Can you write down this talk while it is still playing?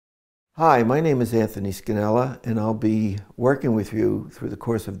Hi, my name is Anthony Scannella, and I'll be working with you through the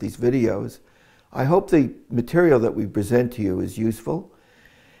course of these videos. I hope the material that we present to you is useful.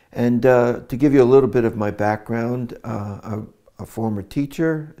 And to give you a little bit of my background, a former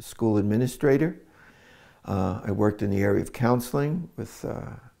teacher, a school administrator. I worked in the area of counseling with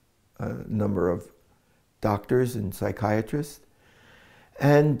a number of doctors and psychiatrists.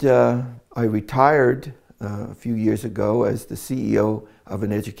 And I retired a few years ago as the CEO of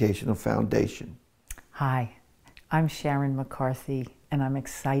an educational foundation. Hi, I'm Sharon McCarthy, and I'm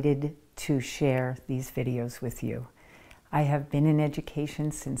excited to share these videos with you. I have been in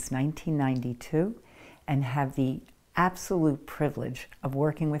education since 1992 and have the absolute privilege of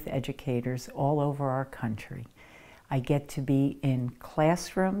working with educators all over our country. I get to be in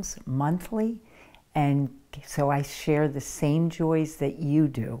classrooms monthly, and so I share the same joys that you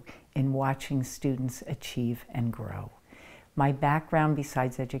do in watching students achieve and grow. My background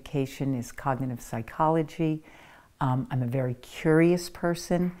besides education is cognitive psychology. I'm a very curious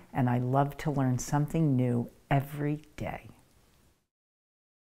person, and I love to learn something new every day.